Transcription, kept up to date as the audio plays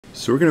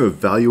So we're going to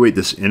evaluate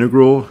this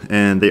integral,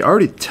 and they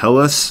already tell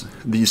us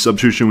the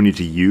substitution we need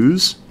to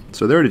use.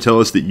 So they already tell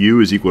us that u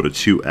is equal to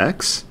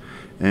 2x,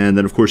 and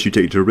then of course you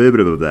take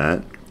derivative of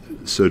that.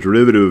 So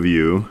derivative of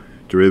u,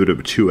 derivative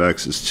of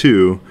 2x is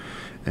 2,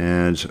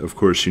 and of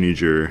course you need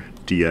your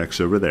dx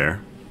over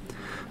there.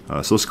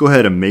 So let's go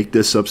ahead and make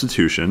this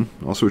substitution.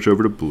 I'll switch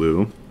over to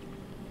blue.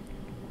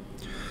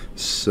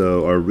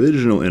 So our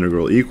original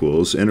integral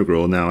equals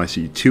integral, now I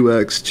see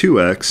 2x,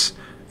 2x,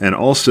 and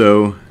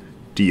also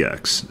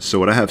dx. So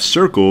what I have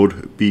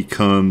circled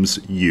becomes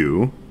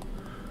u.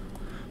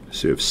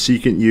 So you have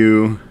secant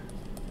u,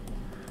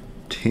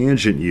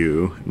 tangent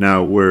u.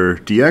 Now where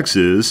dx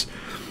is,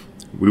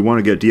 we want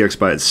to get dx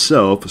by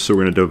itself, so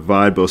we're going to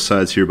divide both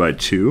sides here by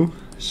 2.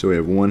 So we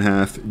have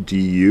 1/2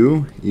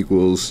 du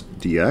equals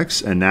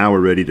dx, and now we're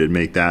ready to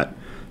make that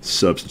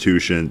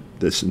substitution.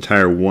 This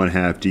entire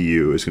 1/2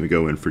 du is going to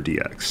go in for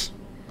dx.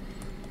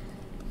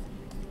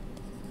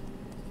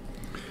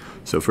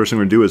 So first thing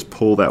we're going to do is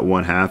pull that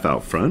 1/2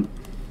 out front.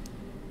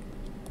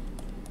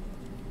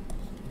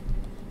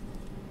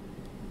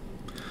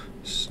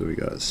 So we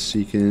got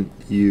secant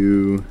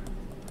u,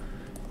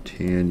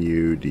 tan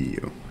u,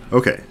 du.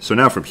 Okay, so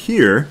now from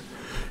here,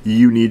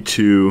 you need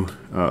to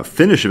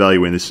finish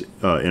evaluating this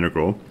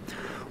integral.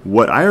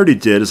 What I already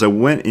did is I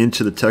went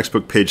into the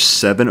textbook page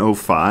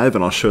 705,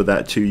 and I'll show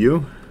that to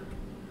you.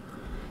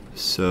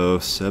 So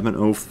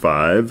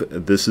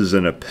 705, this is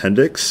an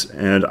appendix,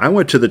 and I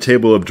went to the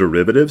table of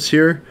derivatives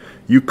here.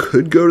 You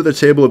could go to the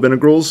table of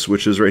integrals,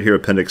 which is right here,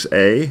 appendix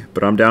A,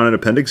 but I'm down in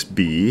appendix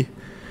B,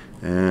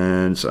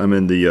 and I'm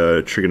in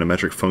the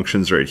trigonometric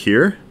functions right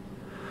here.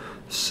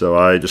 So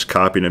I just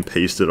copied and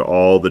pasted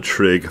all the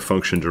trig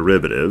function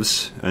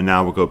derivatives, and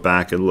now we'll go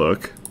back and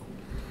look.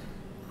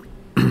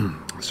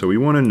 So we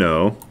want to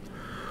know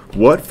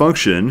what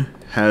function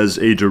has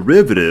a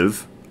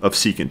derivative of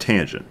secant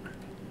tangent.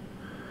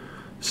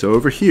 So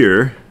over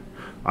here,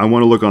 I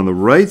want to look on the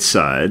right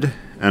side,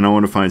 and I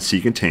want to find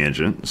secant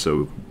tangent.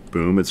 So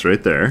boom, it's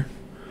right there.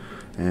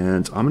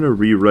 And I'm going to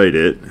rewrite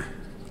it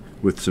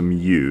with some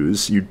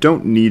u's. You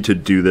don't need to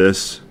do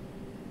this.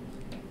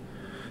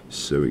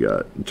 So we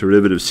got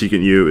derivative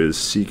secant u is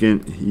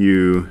secant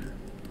u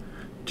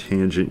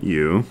tangent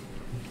u.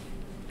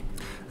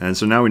 And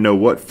so now we know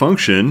what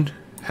function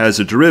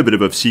has a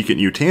derivative of secant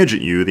u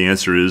tangent u. The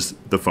answer is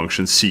the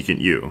function secant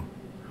u.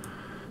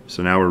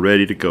 So now we're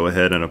ready to go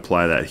ahead and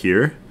apply that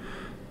here.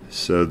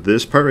 So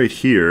this part right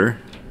here,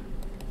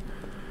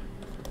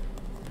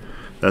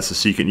 that's the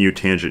secant u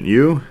tangent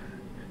u,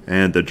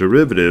 and the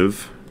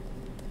derivative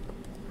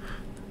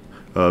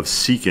of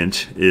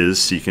secant is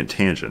secant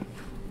tangent.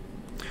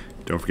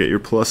 Don't forget your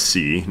plus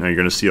c. Now you're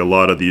going to see a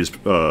lot of these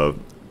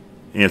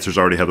answers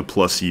already have a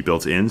plus c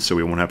built in, so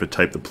we won't have to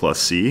type the plus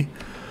c.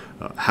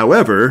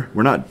 However,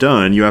 we're not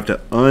done. You have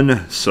to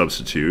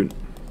unsubstitute.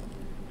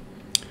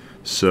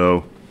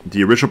 So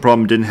the original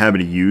problem didn't have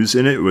any u's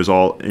in it. It was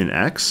all in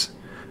x.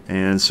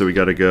 And so we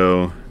got to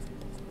go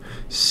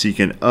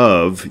secant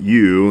of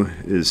u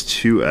is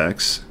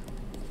 2x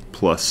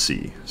plus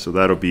c. So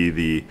that'll be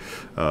the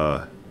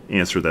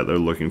answer that they're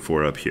looking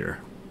for up here.